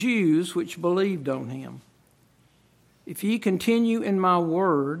Jews which believed on him. If ye continue in my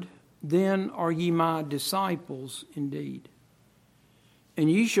word, then are ye my disciples indeed. And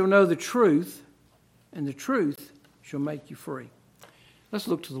ye shall know the truth, and the truth shall make you free. Let's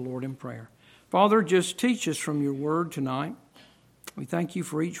look to the Lord in prayer. Father, just teach us from your word tonight. We thank you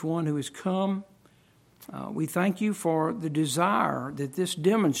for each one who has come. We thank you for the desire that this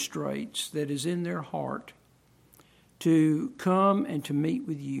demonstrates that is in their heart to come and to meet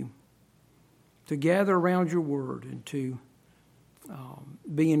with you, to gather around your word and to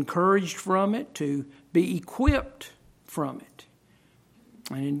be encouraged from it, to be equipped from it.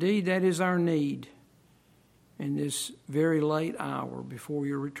 And indeed, that is our need in this very late hour before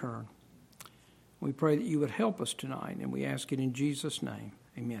your return. We pray that you would help us tonight, and we ask it in Jesus' name.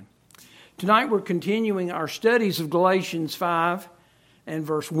 Amen. Tonight we're continuing our studies of Galatians 5 and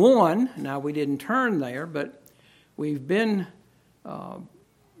verse 1. Now, we didn't turn there, but we've been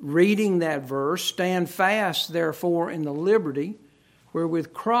reading that verse. Stand fast, therefore, in the liberty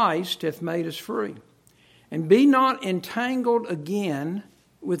wherewith Christ hath made us free. And be not entangled again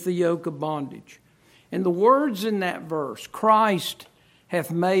with the yoke of bondage. And the words in that verse, Christ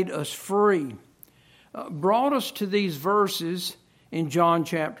hath made us free, brought us to these verses in John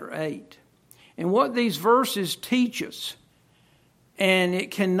chapter 8. And what these verses teach us, and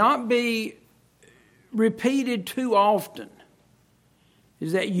it cannot be repeated too often,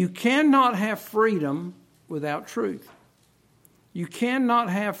 is that you cannot have freedom without truth. You cannot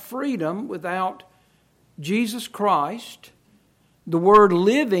have freedom without Jesus Christ, the Word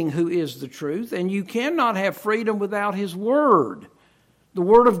living, who is the truth. And you cannot have freedom without His Word, the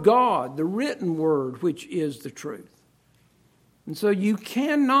Word of God, the written Word, which is the truth. And so you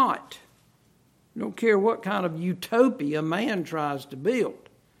cannot, I don't care what kind of utopia man tries to build,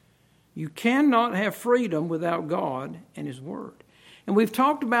 you cannot have freedom without God and His Word. And we've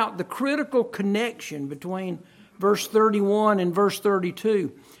talked about the critical connection between verse 31 and verse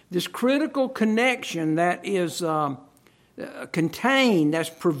 32. This critical connection that is contained, that's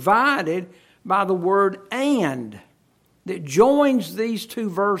provided by the word and, that joins these two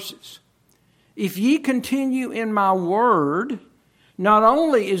verses. If ye continue in my word, not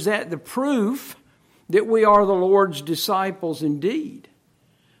only is that the proof that we are the Lord's disciples indeed,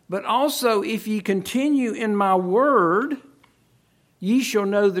 but also if ye continue in my word, ye shall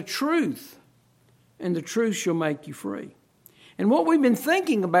know the truth, and the truth shall make you free. And what we've been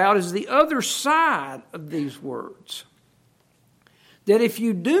thinking about is the other side of these words. That if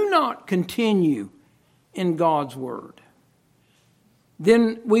you do not continue in God's word,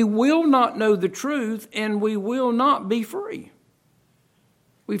 then we will not know the truth and we will not be free.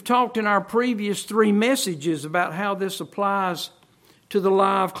 We've talked in our previous 3 messages about how this applies to the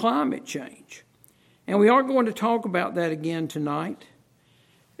lie of climate change. And we aren't going to talk about that again tonight,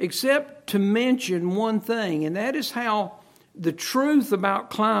 except to mention one thing, and that is how the truth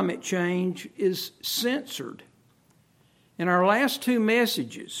about climate change is censored. In our last 2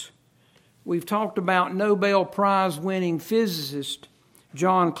 messages, we've talked about Nobel Prize-winning physicist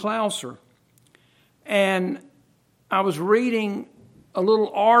John Clauser. And I was reading a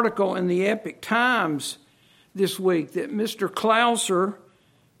little article in the Epoch Times this week that Mr. Clauser,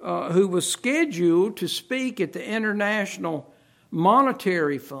 who was scheduled to speak at the International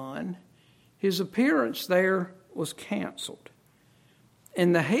Monetary Fund, his appearance there was canceled.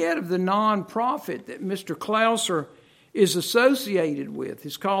 And the head of the nonprofit that Mr. Clauser is associated with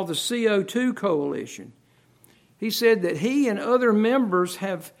is called the CO2 Coalition. He said that he and other members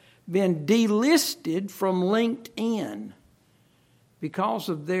have been delisted from LinkedIn because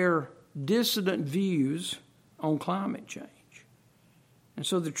of their dissident views on climate change. And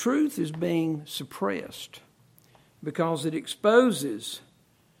so the truth is being suppressed because it exposes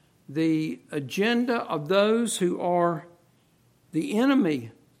the agenda of those who are the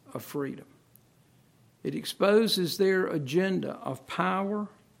enemy of freedom. It exposes their agenda of power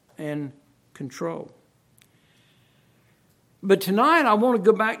and control. But tonight I want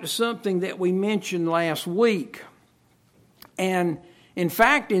to go back to something that we mentioned last week. And in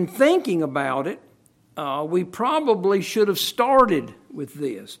fact, in thinking about it, we probably should have started with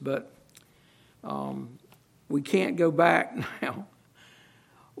this, but we can't go back now.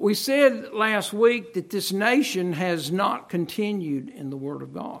 We said last week that this nation has not continued in the Word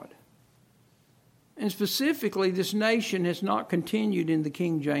of God. And specifically, this nation has not continued in the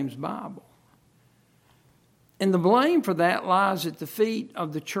King James Bible. And the blame for that lies at the feet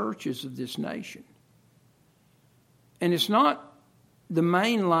of the churches of this nation. And it's not the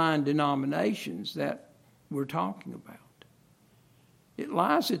mainline denominations that we're talking about. It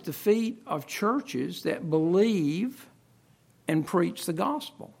lies at the feet of churches that believe and preach the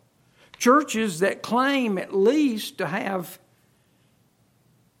gospel. Churches that claim at least to have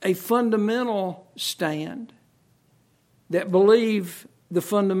a fundamental stand, that believe the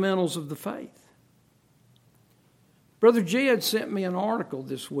fundamentals of the faith. Brother Jed sent me an article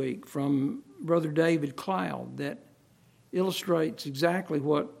this week from Brother David Cloud that illustrates exactly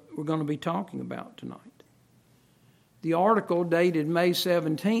what we're going to be talking about tonight. The article, dated May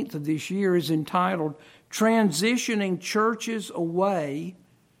 17th of this year, is entitled, "Transitioning Churches Away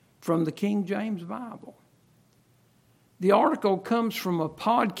from the King James Bible." The article comes from a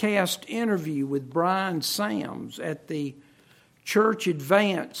podcast interview with Brian Sams at the Church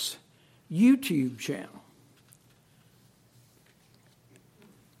Advance YouTube channel.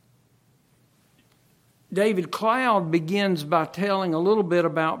 David Cloud begins by telling a little bit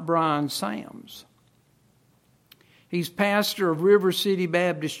about Brian Sams. He's pastor of River City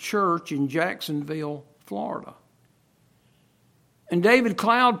Baptist Church in Jacksonville, Florida. And David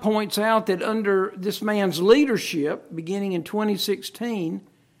Cloud points out that under this man's leadership, beginning in 2016,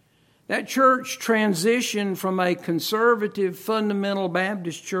 that church transitioned from a conservative fundamental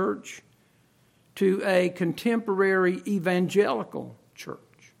Baptist church to a contemporary evangelical church.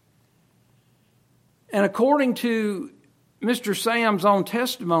 And according to Mr. Sam's own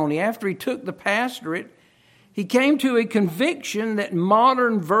testimony, after he took the pastorate, he came to a conviction that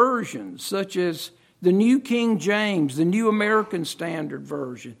modern versions, such as the New King James, the New American Standard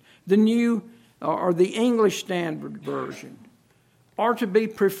Version, the English Standard Version, are to be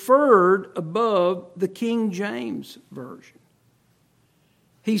preferred above the King James Version.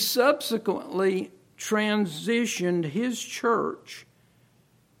 He subsequently transitioned his church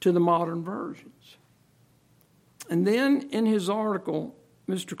to the modern versions. And then in his article,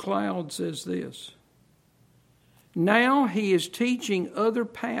 Mr. Cloud says this: now he is teaching other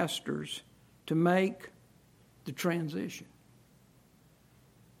pastors to make the transition.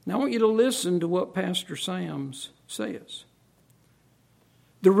 Now I want you to listen to what Pastor Sams says.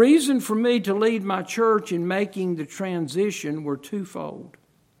 The reason for me to lead my church in making the transition were twofold.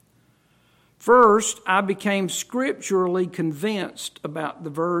 First, I became scripturally convinced about the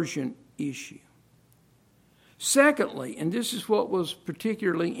version issue. Secondly, and this is what was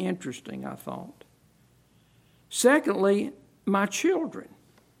particularly interesting, I thought. Secondly, my children.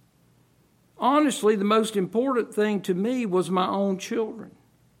 Honestly, the most important thing to me was my own children.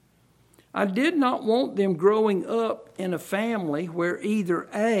 I did not want them growing up in a family where either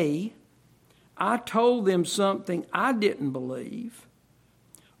A, I told them something I didn't believe,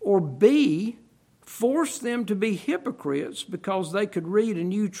 or B, forced them to be hypocrites because they could read a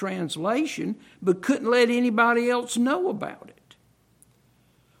new translation but couldn't let anybody else know about it.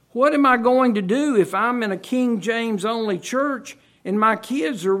 What am I going to do if I'm in a King James only church and my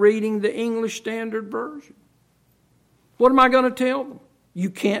kids are reading the English Standard Version? What am I going to tell them? You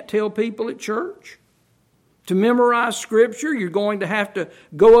can't tell people at church. To memorize Scripture, you're going to have to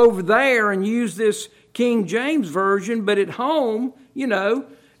go over there and use this King James Version, but at home,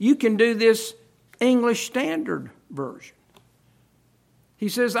 you can do this English Standard Version. He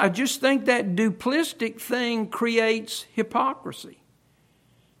says, I just think that duplistic thing creates hypocrisy.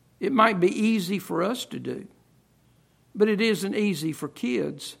 It might be easy for us to do, but it isn't easy for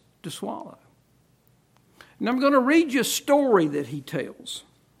kids to swallow. And I'm going to read you a story that he tells.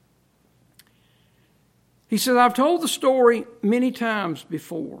 He said, I've told the story many times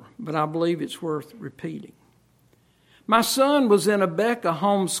before, but I believe it's worth repeating. My son was in a Becca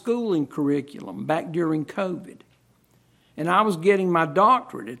homeschooling curriculum back during COVID, and I was getting my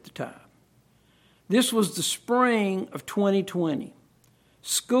doctorate at the time. This was the spring of 2020.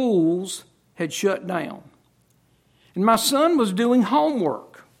 Schools had shut down, and my son was doing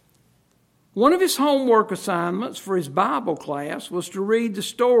homework. One of his homework assignments for his Bible class was to read the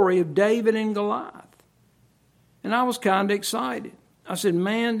story of David and Goliath. And I was kind of excited. I said,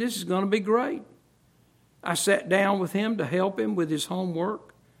 man, this is going to be great. I sat down with him to help him with his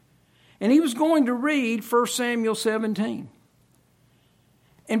homework. And he was going to read 1 Samuel 17.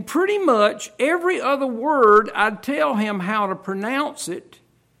 And pretty much every other word, I'd tell him how to pronounce it,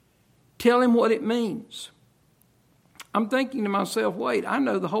 tell him what it means. I'm thinking to myself, wait, I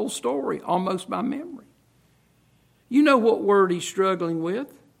know the whole story almost by memory. You know what word he's struggling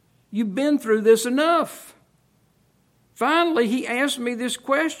with. You've been through this enough. Finally, he asked me this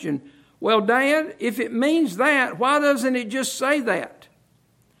question. Well, Dad, if it means that, why doesn't it just say that?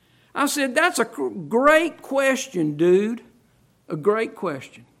 I said, that's a great question, dude. A great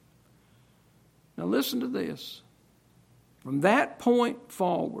question. Now listen to this. From that point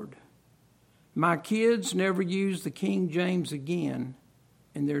forward, my kids never used the King James again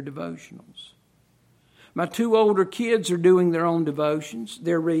in their devotionals. My 2 older kids are doing their own devotions.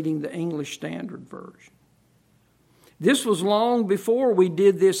 They're reading the English Standard Version. This was long before we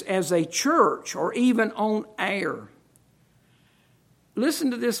did this as a church or even on air.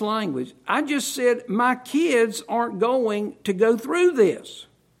 Listen to this language. I just said my kids aren't going to go through this.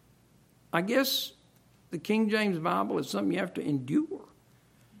 I guess the King James Bible is something you have to endure.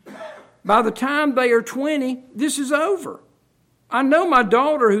 By the time they are 20, this is over. I know my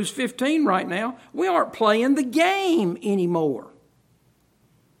daughter, who's 15 right now, we aren't playing the game anymore.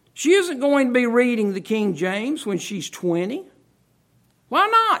 She isn't going to be reading the King James when she's 20. Why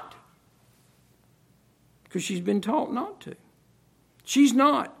not? Because she's been taught not to. She's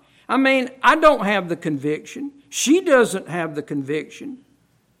not. I mean, I don't have the conviction. She doesn't have the conviction.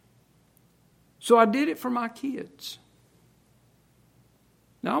 So I did it for my kids.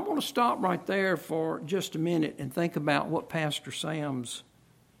 Now, I want to stop right there for just a minute and think about what Pastor Sams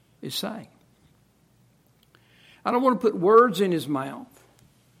is saying. I don't want to put words in his mouth,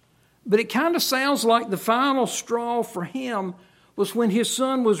 but it kind of sounds like the final straw for him was when his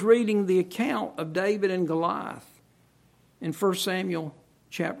son was reading the account of David and Goliath in 1 Samuel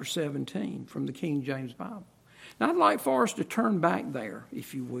chapter 17 from the King James Bible. Now, I'd like for us to turn back there,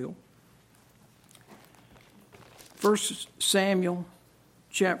 if you will. 1 Samuel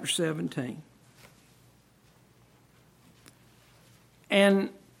chapter 17. And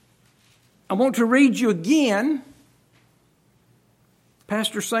I want to read you again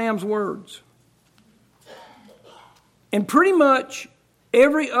Pastor Sam's words. And pretty much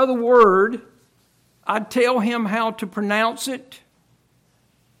every other word, I'd tell him how to pronounce it,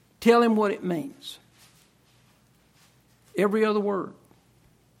 tell him what it means. Every other word.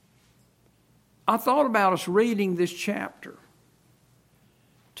 I thought about us reading this chapter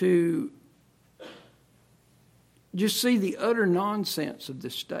to just see the utter nonsense of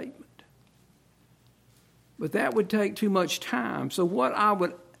this statement. But that would take too much time. So what I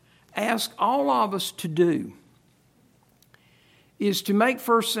would ask all of us to do is to make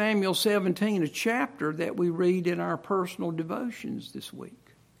 1 Samuel 17 a chapter that we read in our personal devotions this week.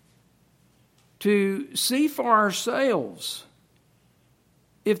 To see for ourselves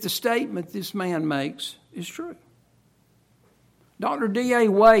if the statement this man makes is true. Dr. D.A.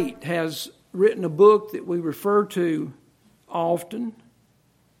 Waite has written a book that we refer to often,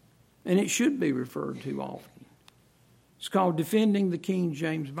 and it should be referred to often. It's called Defending the King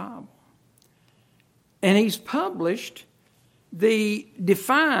James Bible. And he's published the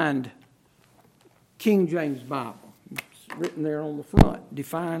Defined King James Bible. It's written there on the front,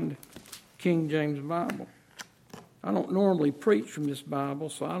 Defined King James Bible. I don't normally preach from this Bible,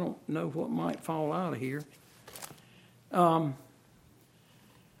 so I don't know what might fall out of here.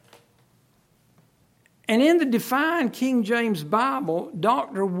 And in the Defined King James Bible,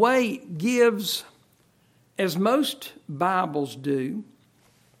 Dr. Waite gives, as most Bibles do,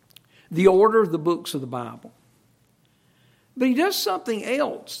 the order of the books of the Bible. But he does something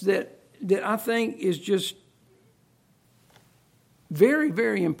else that I think is just very,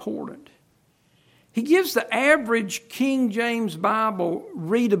 very important. He gives the average King James Bible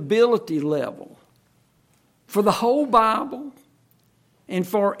readability level for the whole Bible and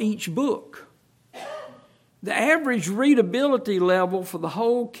for each book. The average readability level for the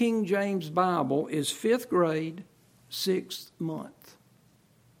whole King James Bible is 5th grade, 6th month.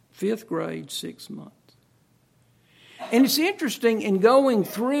 5th grade, 6th month. And it's interesting in going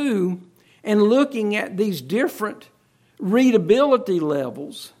through and looking at these different readability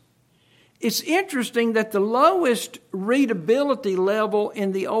levels. It's interesting that the lowest readability level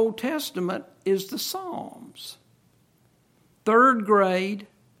in the Old Testament is the Psalms. 3rd grade,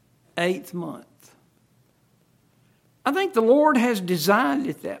 8th month. I think the Lord has designed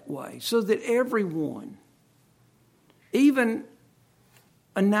it that way so that everyone, even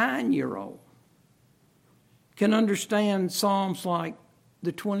a 9-year-old, can understand Psalms like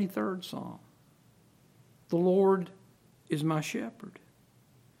the 23rd Psalm. The Lord is my shepherd.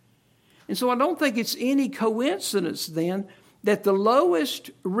 And so I don't think it's any coincidence then that the lowest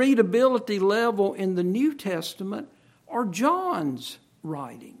readability level in the New Testament are John's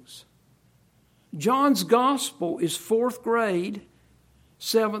writings. John's Gospel is 4th grade,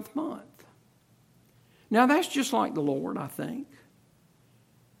 7th month. Now that's just like the Lord, I think.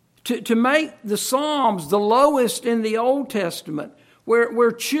 To make the Psalms the lowest in the Old Testament,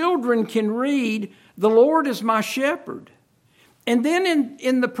 where children can read, the Lord is my shepherd. And then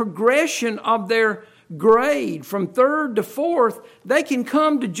in the progression of their grade from 3rd to 4th, they can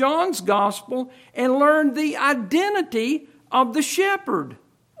come to John's Gospel and learn the identity of the shepherd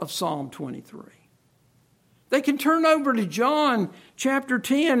of Psalm 23. They can turn over to John chapter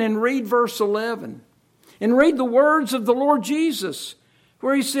 10 and read verse 11. And read the words of the Lord Jesus,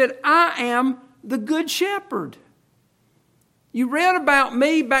 where he said, I am the good shepherd. You read about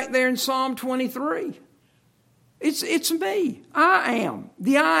me back there in Psalm 23. It's me. I am.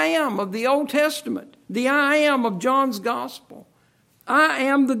 The I am of the Old Testament. The I am of John's Gospel. I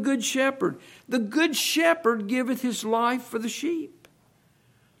am the good shepherd. The good shepherd giveth his life for the sheep.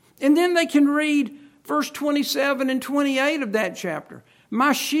 And then they can read verse 27 and 28 of that chapter.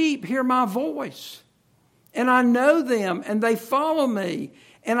 My sheep hear my voice, and I know them, and they follow me,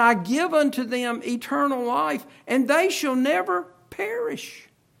 and I give unto them eternal life, and they shall never perish.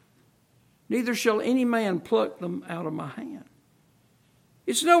 Neither shall any man pluck them out of my hand.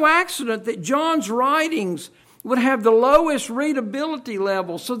 It's no accident that John's writings would have the lowest readability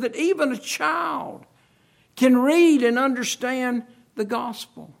level so that even a child can read and understand the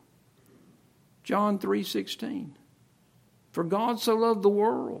gospel. John 3:16. For God so loved the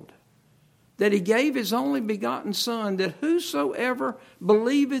world that he gave his only begotten Son, that whosoever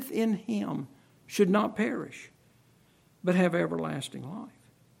believeth in him should not perish, but have everlasting life.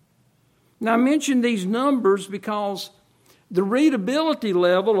 Now I mention these numbers because the readability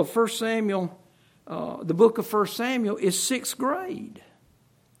level of 1 Samuel, the book of 1 Samuel, is 6th grade.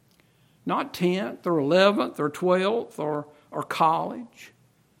 Not 10th or 11th or 12th or college.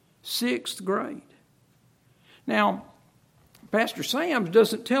 6th grade. Now, Pastor Sams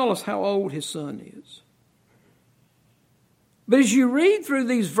doesn't tell us how old his son is. But as you read through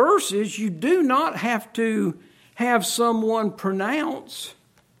these verses, you do not have to have someone pronounce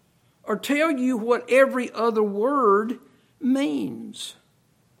or tell you what every other word means.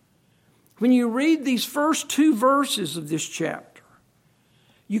 When you read these first 2 verses of this chapter,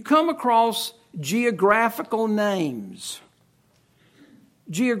 you come across geographical names.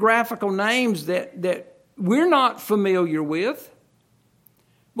 Geographical names that we're not familiar with.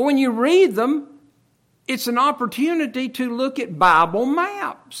 But when you read them, it's an opportunity to look at Bible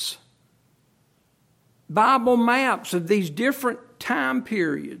maps. Bible maps of these different time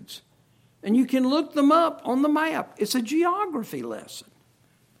periods. And you can look them up on the map. It's a geography lesson.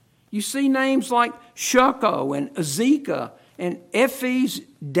 You see names like Shuko and Azekah and Ephes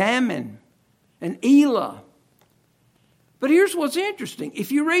Dammim and Elah. But here's what's interesting.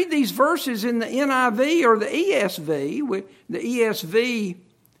 If you read these verses in the NIV or the ESV, the ESV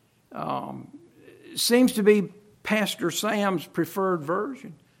seems to be Pastor Sam's preferred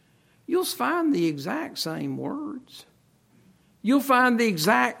version, you'll find the exact same words. You'll find the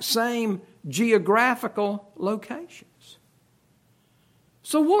exact same geographical locations.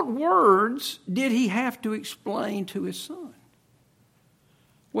 So what words did he have to explain to his son?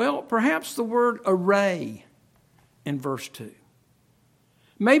 Well, perhaps the word array in verse 2.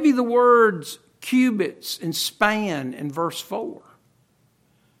 Maybe the words cubits and span in verse 4.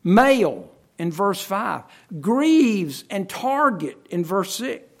 Male in verse 5. Greaves and target in verse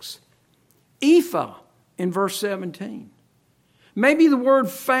 6. Ephah in verse 17. Maybe the word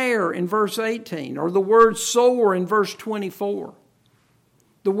fair in verse 18, or the word sore in verse 24.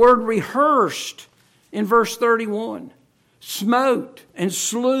 The word rehearsed in verse 31. Smote and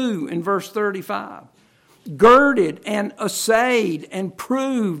slew in verse 35. Girded and assayed and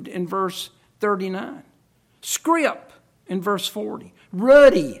proved in verse 39. Scrip in verse 40.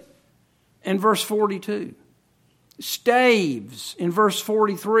 Ruddy in verse 42. Staves in verse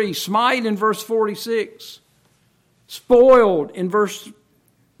 43. Smite in verse 46. Spoiled in verse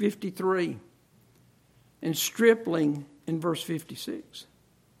 53. And stripling in verse 56.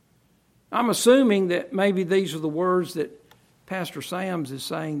 I'm assuming that maybe these are the words that Pastor Sams is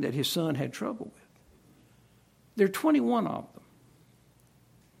saying that his son had trouble with. There are 21 of them.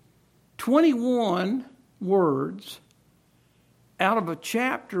 21 words out of a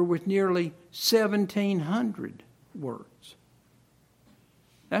chapter with nearly 1,700 words.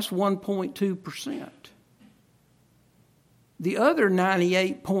 That's 1.2%. The other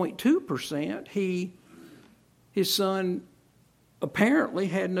 98.2%, his son apparently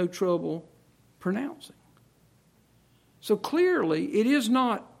had no trouble pronouncing. So clearly, it is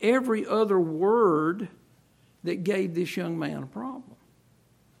not every other word that gave this young man a problem.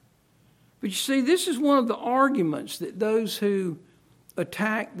 But you see, this is one of the arguments that those who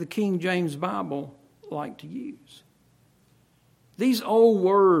attack the King James Bible like to use. These old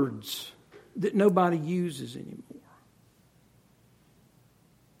words that nobody uses anymore.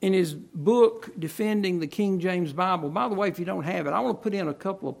 In his book, Defending the King James Bible, by the way, if you don't have it, I want to put in a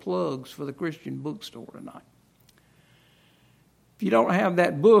couple of plugs for the Christian bookstore tonight. If you don't have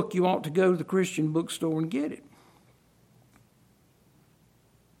that book, you ought to go to the Christian bookstore and get it.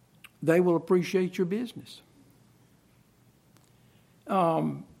 They will appreciate your business.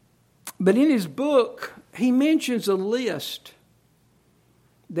 But in his book, he mentions a list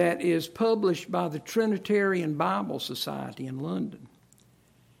that is published by the Trinitarian Bible Society in London.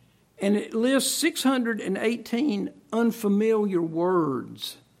 And it lists 618 unfamiliar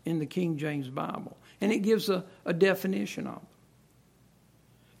words in the King James Bible. And it gives a definition of them.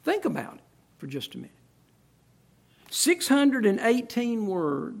 Think about it for just a minute. 618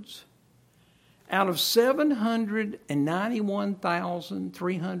 words out of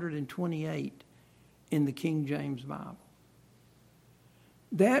 791,328 in the King James Bible.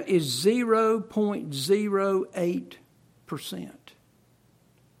 That is 0.08%.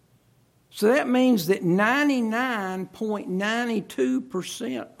 So that means that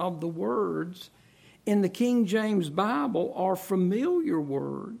 99.92% of the words in the King James Bible are familiar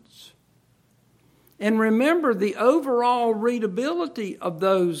words. And remember, the overall readability of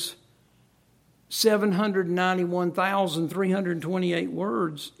those 791,328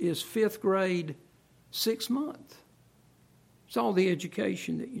 words is 5th grade, 6th month. It's all the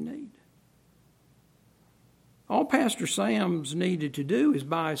education that you need. All Pastor Sam's needed to do is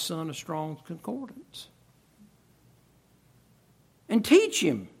buy his son a Strong's Concordance. And teach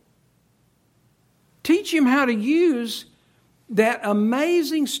him. Teach him how to use that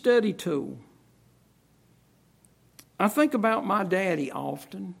amazing study tool. I think about my daddy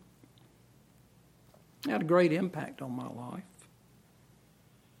often. He had a great impact on my life.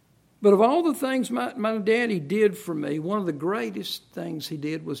 But of all the things my daddy did for me, one of the greatest things he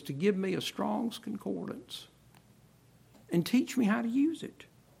did was to give me a Strong's Concordance and teach me how to use it.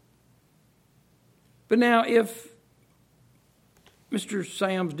 But now, if Mr.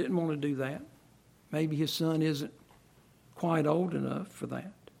 Sams didn't want to do that, maybe his son isn't quite old enough for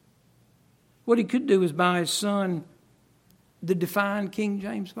that, what he could do is buy his son the Defined King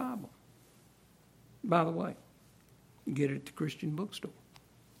James Bible. By the way, you get it at the Christian bookstore.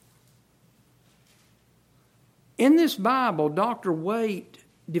 In this Bible, Dr. Waite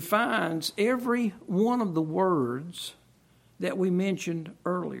defines every one of the words that we mentioned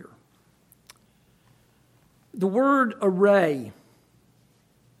earlier. The word array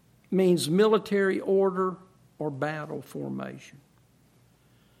means military order or battle formation.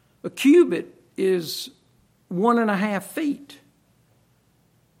 A cubit is 1.5 feet.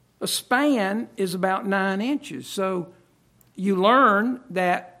 A span is about 9 inches. So you learn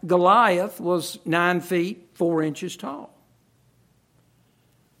that Goliath was 9 feet, 4 inches tall.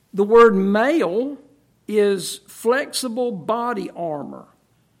 The word mail is flexible body armor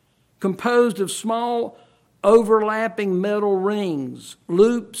composed of small overlapping metal rings,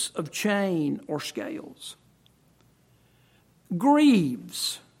 loops of chain or scales.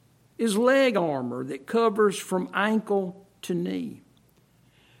 Greaves is leg armor that covers from ankle to knee.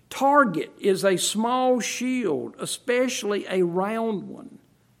 Target is a small shield, especially a round one.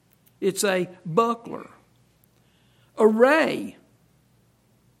 It's a buckler. Array.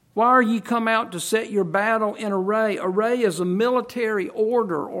 Why are ye come out to set your battle in array? Array is a military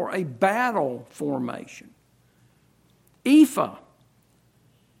order or a battle formation. Ephah.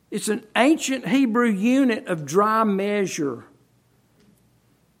 It's an ancient Hebrew unit of dry measure,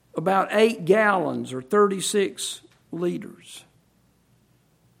 about 8 gallons or 36 liters.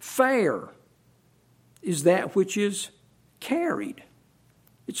 Fair is that which is carried.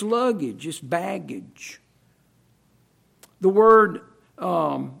 It's luggage, it's baggage. The word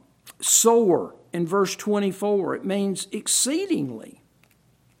sore in verse 24, it means exceedingly.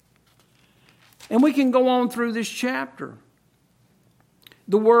 And we can go on through this chapter.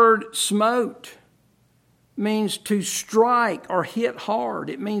 The word smote means to strike or hit hard.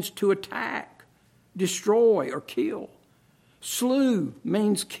 It means to attack, destroy, or kill. Slew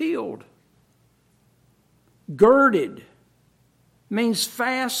means killed. Girded means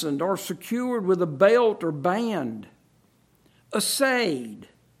fastened or secured with a belt or band. Assayed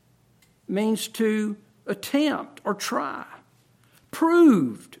means to attempt or try.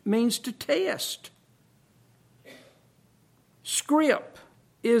 Proved means to test. Scrip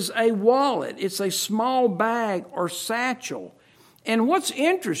is a wallet. It's a small bag or satchel. And what's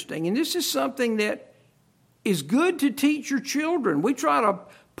interesting, and this is something that is good to teach your children. We try to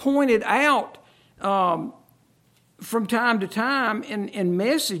point it out from time to time in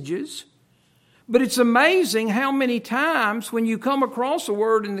messages. But it's amazing how many times when you come across a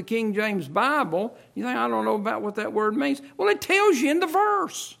word in the King James Bible, you think, I don't know about what that word means. Well, it tells you in the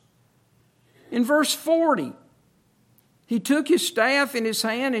verse. In verse 40, he took his staff in his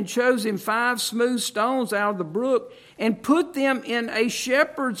hand and chose him 5 smooth stones out of the brook and put them in a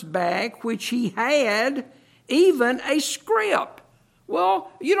shepherd's bag, which he had, even a scrip. Well,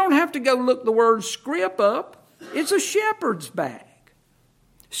 you don't have to go look the word scrip up. It's a shepherd's bag.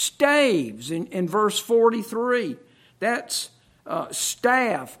 Staves in verse 43. That's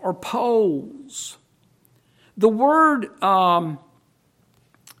staff or poles. The word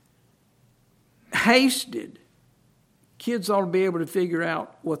hasted. Kids ought to be able to figure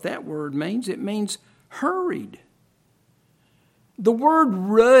out what that word means. It means hurried. The word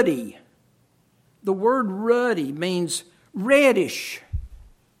ruddy. The word ruddy means reddish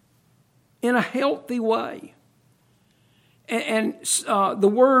in a healthy way. And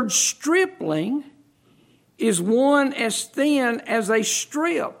the word stripling is one as thin as a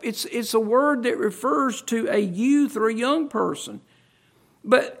strip. It's a word that refers to a youth or a young person.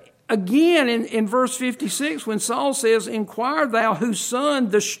 But again, in verse 56, when Saul says, "Inquire thou whose son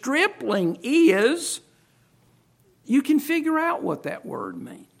the stripling is," you can figure out what that word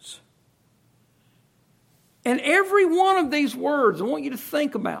means. And every one of these words, I want you to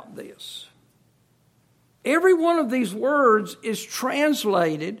think about this. Every one of these words is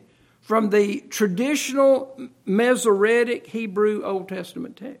translated from the traditional Masoretic Hebrew Old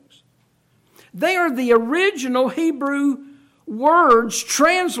Testament text. They are the original Hebrew words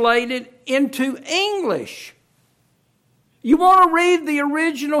translated into English. You want to read the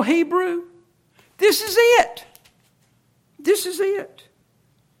original Hebrew? This is it. This is it.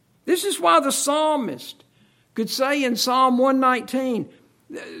 This is why the psalmist could say in Psalm 119,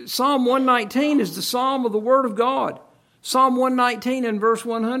 Psalm 119 is the psalm of the Word of God. Psalm 119 and verse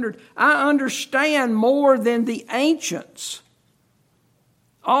 100, "I understand more than the ancients."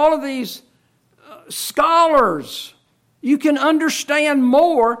 All of these scholars, you can understand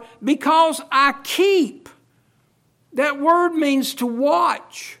more because I keep. That word means to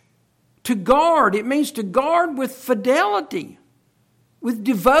watch, to guard. It means to guard with fidelity, with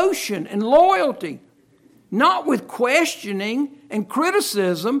devotion and loyalty, not with questioning and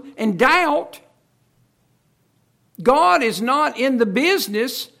criticism and doubt. God is not in the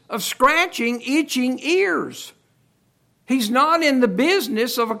business of scratching itching ears. He's not in the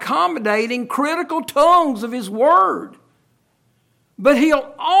business of accommodating critical tongues of His Word. But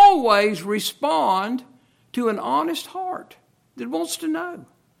He'll always respond to an honest heart that wants to know.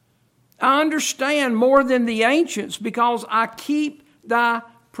 I understand more than the ancients because I keep thy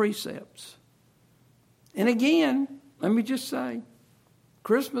precepts. And again, let me just say,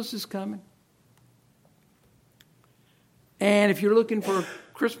 Christmas is coming. And if you're looking for a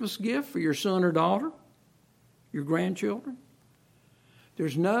Christmas gift for your son or daughter, your grandchildren,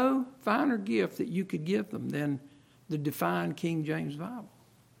 there's no finer gift that you could give them than the Defined King James Bible.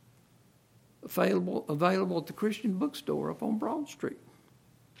 Available at the Christian bookstore up on Broad Street.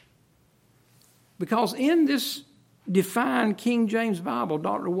 Because in this Defined King James Bible,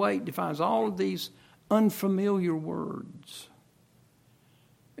 Dr. Waite defines all of these unfamiliar words.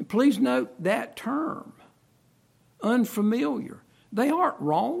 And please note that term, unfamiliar. They aren't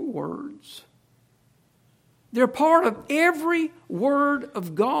wrong words. They're part of every word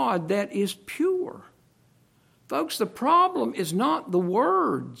of God that is pure. Folks, the problem is not the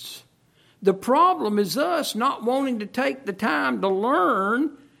words. The problem is us not wanting to take the time to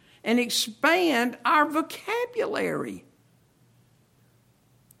learn and expand our vocabulary.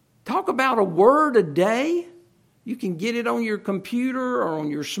 Talk about a word a day. You can get it on your computer or on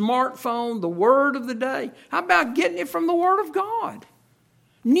your smartphone, the word of the day. How about getting it from the Word of God?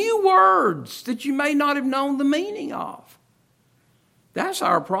 New words that you may not have known the meaning of. That's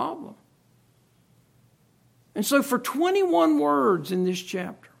our problem. And so for 21 words in this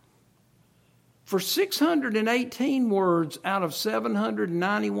chapter, for 618 words out of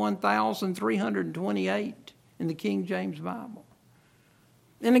 791,328 in the King James Bible.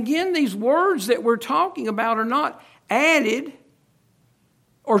 And again, these words that we're talking about are not added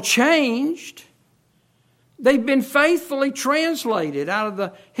or changed. They've been faithfully translated out of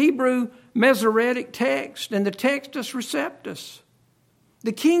the Hebrew Masoretic text and the Textus Receptus.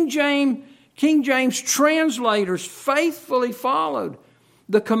 The King James translators faithfully followed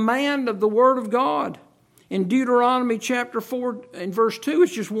the command of the Word of God. In Deuteronomy chapter 4 and verse 2,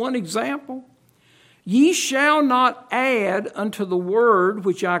 it's just one example. "Ye shall not add unto the word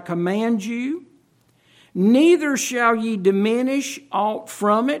which I command you, neither shall ye diminish aught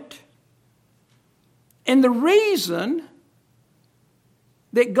from it." And the reason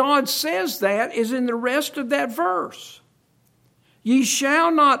that God says that is in the rest of that verse. "Ye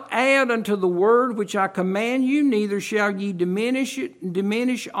shall not add unto the word which I command you, neither shall ye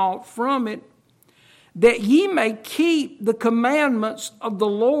diminish aught from it, that ye may keep the commandments of the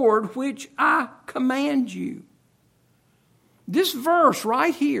Lord which I command you." This verse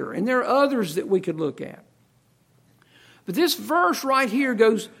right here, and there are others that we could look at, but this verse right here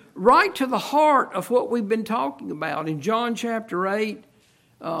goes right to the heart of what we've been talking about in John chapter 8,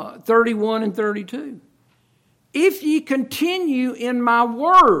 31 and 32. If ye continue in my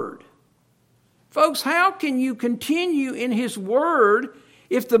word. Folks, how can you continue in his word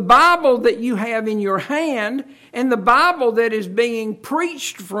if the Bible that you have in your hand and the Bible that is being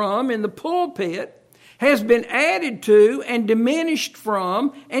preached from in the pulpit has been added to and diminished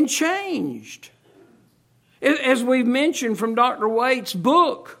from and changed? As we've mentioned from Dr. Waite's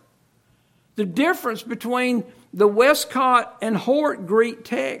book, the difference between the Westcott and Hort Greek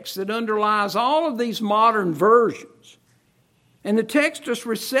text that underlies all of these modern versions and the Textus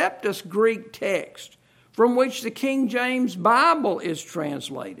Receptus Greek text from which the King James Bible is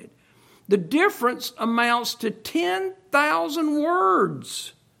translated, the difference amounts to 10,000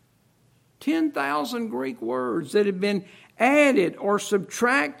 words. 10,000 Greek words that have been added or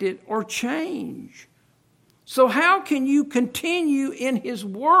subtracted or changed. So how can you continue in his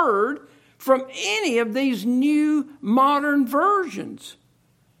word from any of these new modern versions?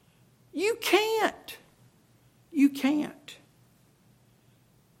 You can't. You can't.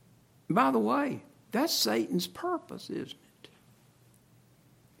 By the way, that's Satan's purpose, isn't it?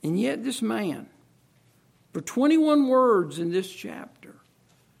 And yet this man, for 21 words in this chapter,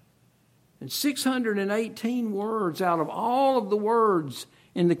 and 618 words out of all of the words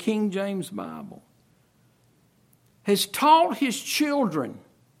in the King James Bible, has taught his children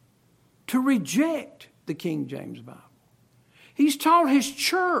to reject the King James Bible. He's taught his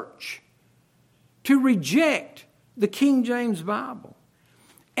church to reject the King James Bible.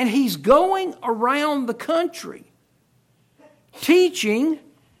 And he's going around the country teaching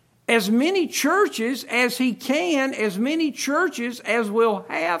as many churches as he can, as many churches as will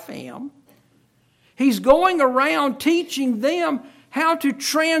have him. He's going around teaching them how to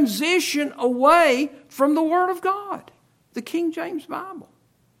transition away from the Word of God, the King James Bible.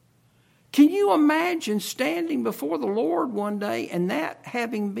 Can you imagine standing before the Lord one day and that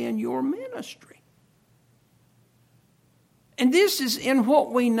having been your ministry? And this is in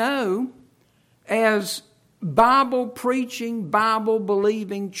what we know as Bible preaching, Bible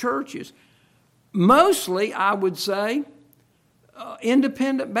believing churches. Mostly, I would say,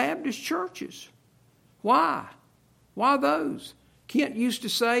 independent Baptist churches. Why? Why those? Kent used to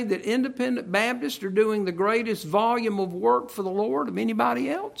say that independent Baptists are doing the greatest volume of work for the Lord of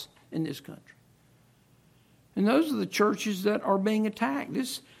anybody else in this country. And those are the churches that are being attacked.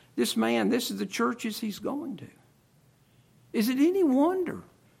 This man, this is the churches he's going to. Is it any wonder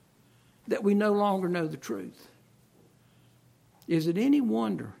that we no longer know the truth? Is it any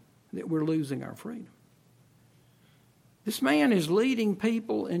wonder that we're losing our freedom? This man is leading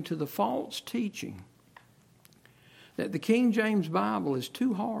people into the false teaching that the King James Bible is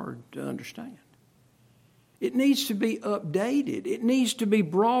too hard to understand. It needs to be updated. It needs to be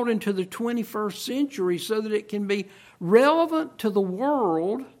brought into the 21st century so that it can be relevant to the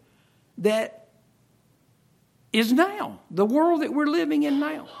world that is now, the world that we're living in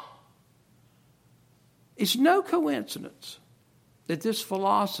now. It's no coincidence that this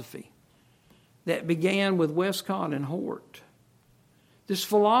philosophy that began with Westcott and Hort, this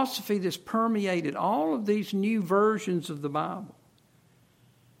philosophy that's permeated all of these new versions of the Bible,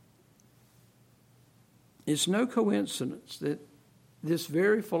 it's no coincidence that this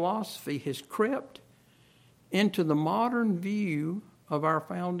very philosophy has crept into the modern view of our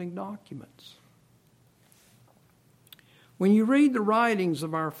founding documents. When you read the writings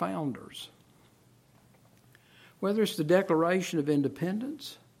of our founders, whether it's the Declaration of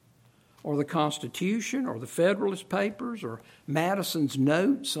Independence or the Constitution or the Federalist Papers or Madison's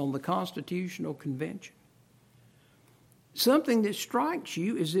notes on the Constitutional Convention, something that strikes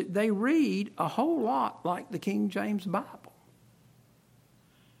you is that they read a whole lot like the King James Bible.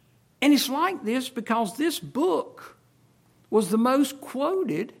 And it's like this because this book was the most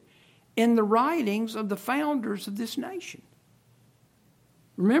quoted in the writings of the founders of this nation.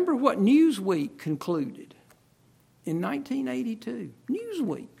 Remember what Newsweek concluded in 1982.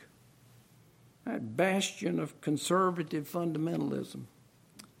 Newsweek, that bastion of conservative fundamentalism.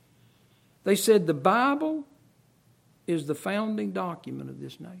 They said the Bible is the founding document of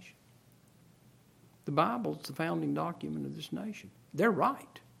this nation. The Bible is the founding document of this nation. They're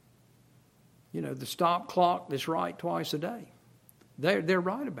right. You know, the stop clock that's right twice a day. They're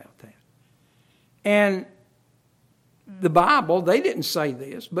right about that. And the Bible, they didn't say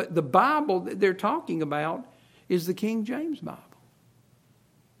this, but the Bible that they're talking about is the King James Bible.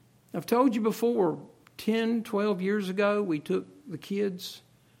 I've told you before, 10, 12 years ago, we took the kids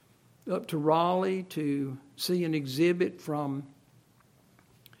up to Raleigh to see an exhibit from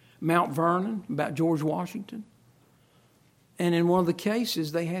Mount Vernon about George Washington. And in one of the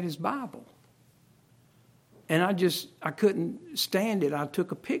cases, they had his Bible. And I couldn't stand it. I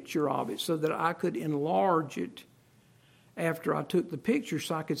took a picture of it so that I could enlarge it after I took the picture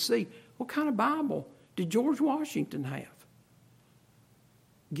so I could see what kind of Bible did George Washington have.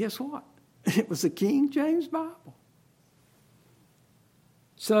 Guess what? It was a King James Bible.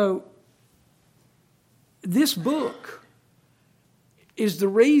 So this book is the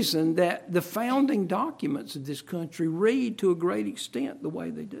reason that the founding documents of this country read to a great extent the way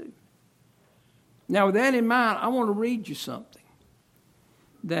they do. Now, with that in mind, I want to read you something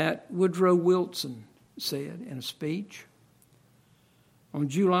that Woodrow Wilson said in a speech on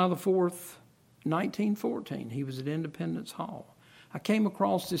July the 4th, 1914. He was at Independence Hall. I came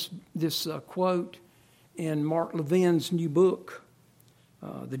across this quote in Mark Levin's new book,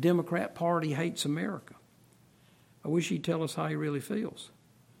 The Democrat Party Hates America. I wish he'd tell us how he really feels.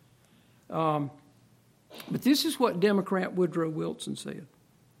 But this is what Democrat Woodrow Wilson said.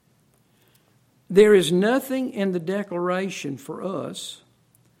 There is nothing in the Declaration for us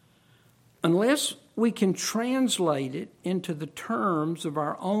unless we can translate it into the terms of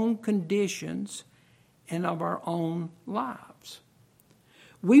our own conditions and of our own lives.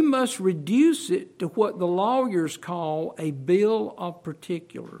 We must reduce it to what the lawyers call a bill of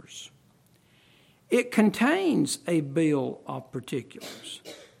particulars. It contains a bill of particulars.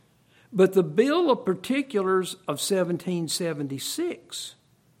 But the bill of particulars of 1776,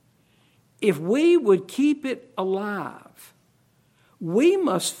 if we would keep it alive, we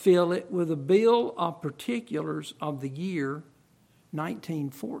must fill it with a bill of particulars of the year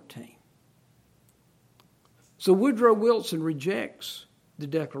 1914. So Woodrow Wilson rejects the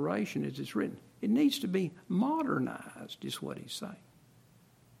Declaration as it's written. It needs to be modernized, is what he's saying.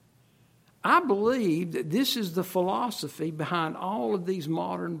 I believe that this is the philosophy behind all of these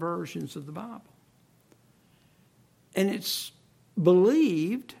modern versions of the Bible. And it's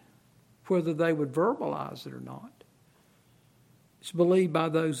believed, whether they would verbalize it or not, it's believed by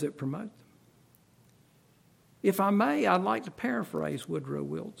those that promote them. If I may, I'd like to paraphrase Woodrow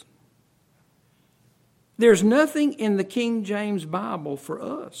Wilson. There's nothing in the King James Bible for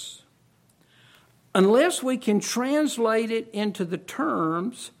us unless we can translate it into the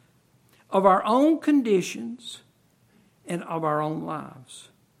terms of our own conditions and of our own lives.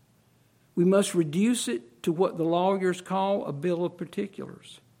 We must reduce it to what the lawyers call a bill of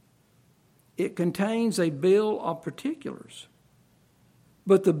particulars. It contains a bill of particulars,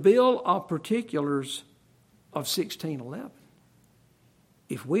 but the bill of particulars of 1611.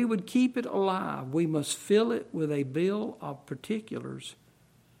 If we would keep it alive, we must fill it with a bill of particulars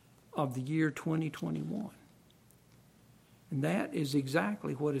of the year 2021. And that is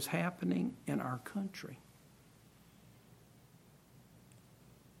exactly what is happening in our country.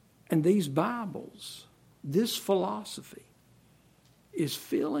 And these Bibles, this philosophy, is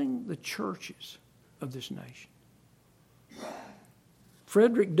filling the churches of this nation.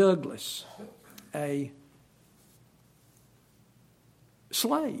 Frederick Douglass, a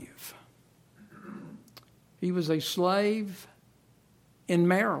slave. He was a slave in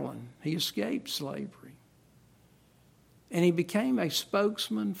Maryland. He escaped slavery. And he became a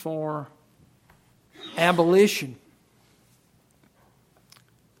spokesman for abolition.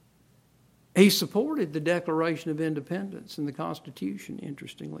 He supported the Declaration of Independence and the Constitution,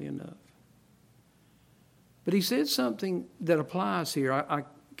 interestingly enough. But he said something that applies here. I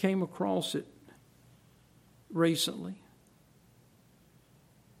came across it recently.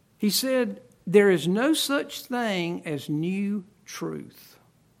 He said, there is no such thing as new truth.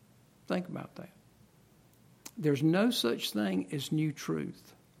 Think about that. There's no such thing as new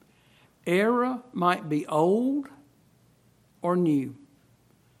truth. Error might be old or new,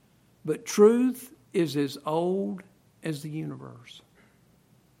 but truth is as old as the universe.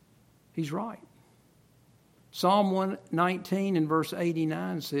 He's right. Psalm 119 and verse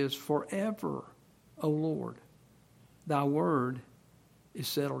 89 says, forever, O Lord, thy word is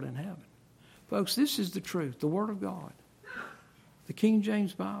settled in heaven. Folks, this is the truth, the Word of God, the King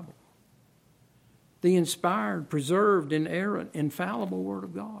James Bible, the inspired, preserved, inerrant, infallible Word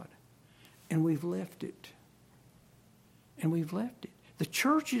of God. And we've left it. And we've left it. The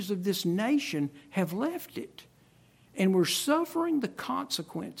churches of this nation have left it. And we're suffering the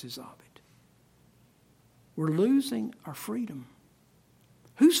consequences of it. We're losing our freedom.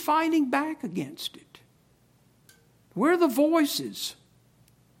 Who's fighting back against it? Where are the voices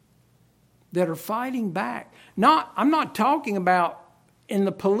that are fighting back? I'm not talking about in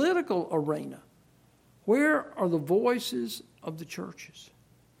the political arena. Where are the voices of the churches?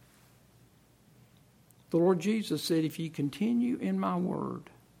 The Lord Jesus said, if you continue in my word,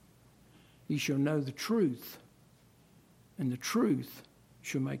 you shall know the truth, and the truth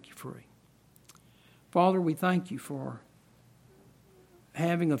shall make you free. Father, we thank you for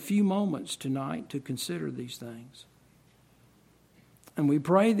having a few moments tonight to consider these things. And we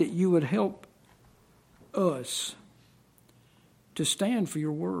pray that you would help us to stand for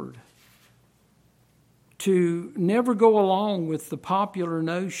your word, to never go along with the popular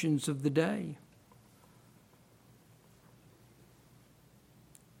notions of the day.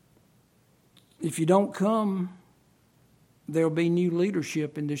 If you don't come, there'll be new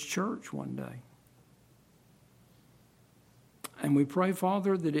leadership in this church one day. And we pray,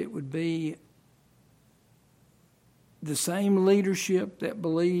 Father, that it would be the same leadership that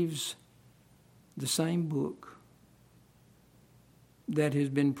believes the same book that has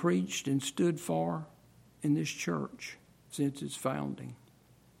been preached and stood for in this church since its founding.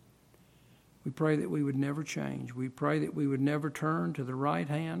 We pray that we would never change. We pray that we would never turn to the right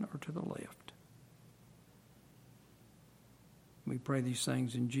hand or to the left. We pray these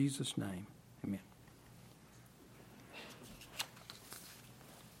things in Jesus' name. Amen.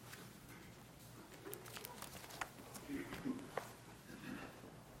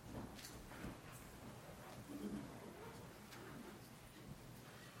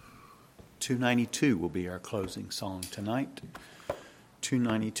 "292" will be our closing song tonight.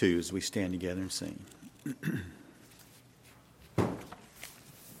 292 as we stand together and sing.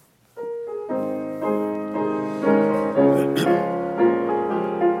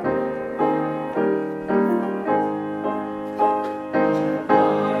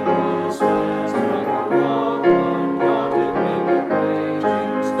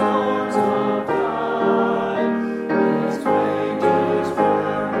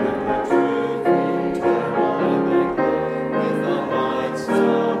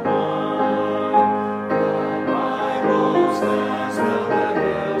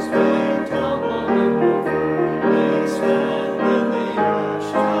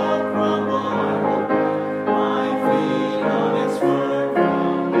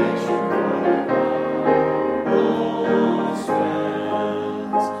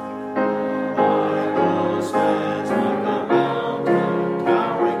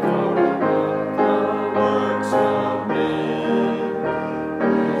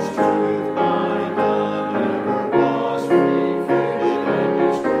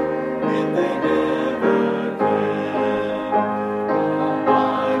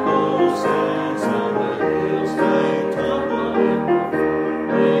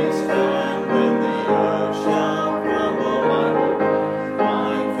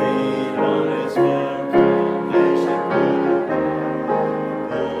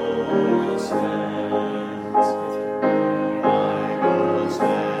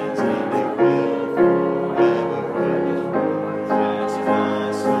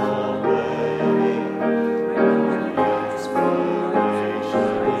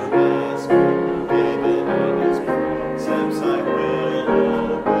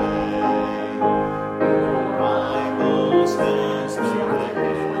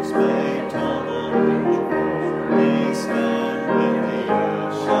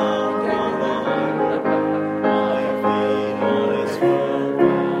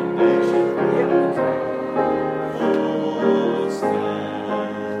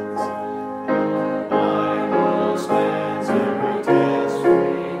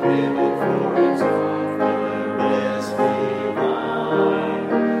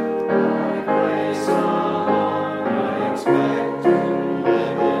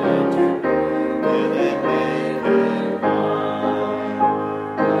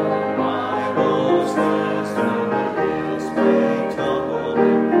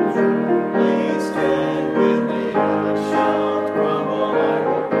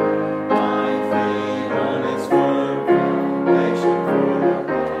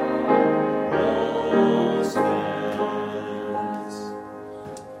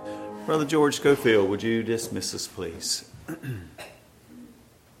 Brother George Schofield, would you dismiss us, please?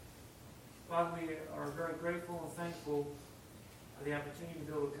 Father, we are very grateful and thankful for the opportunity to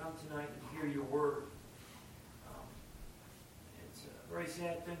be able to come tonight and hear your word. It's a very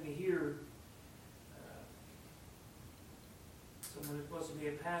sad thing to hear. Someone who's supposed to be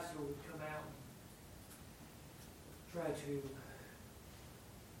a pastor would come out and try to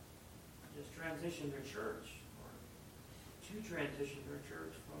just transition their church, or to transition their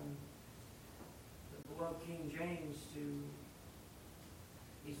church from the beloved King James to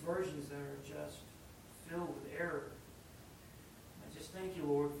these versions that are just filled with error. I just thank you,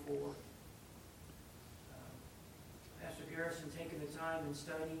 Lord, for Pastor Garrison taking the time and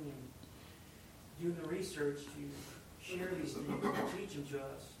studying and doing the research to share these things and teach them to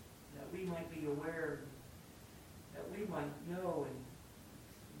us, that we might be aware, that we might know and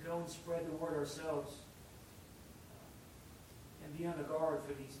go and spread the word ourselves and be on the guard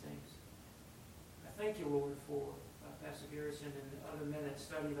for these things. I thank you, Lord, for Pastor Garrison and other men that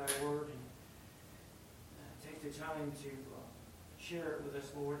study thy word and take the time to share it with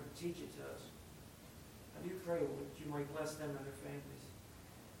us, Lord, and teach it to us. I do pray, Lord, that you might bless them and their families.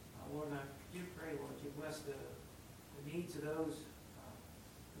 Lord, I do pray, Lord, that you bless the needs of those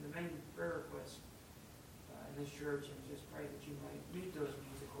and the main prayer requests in this church, and just pray that you might meet those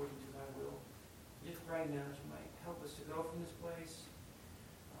needs according to thy will. Just pray now that you might help us to go from this place,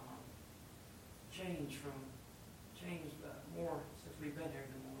 change more since we've been here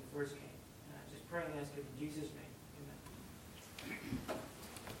than when we first came. And I just pray and ask it in Jesus' name.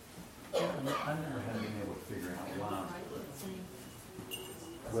 Amen. I never have been able to figure out why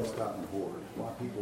West Cotton Board, why people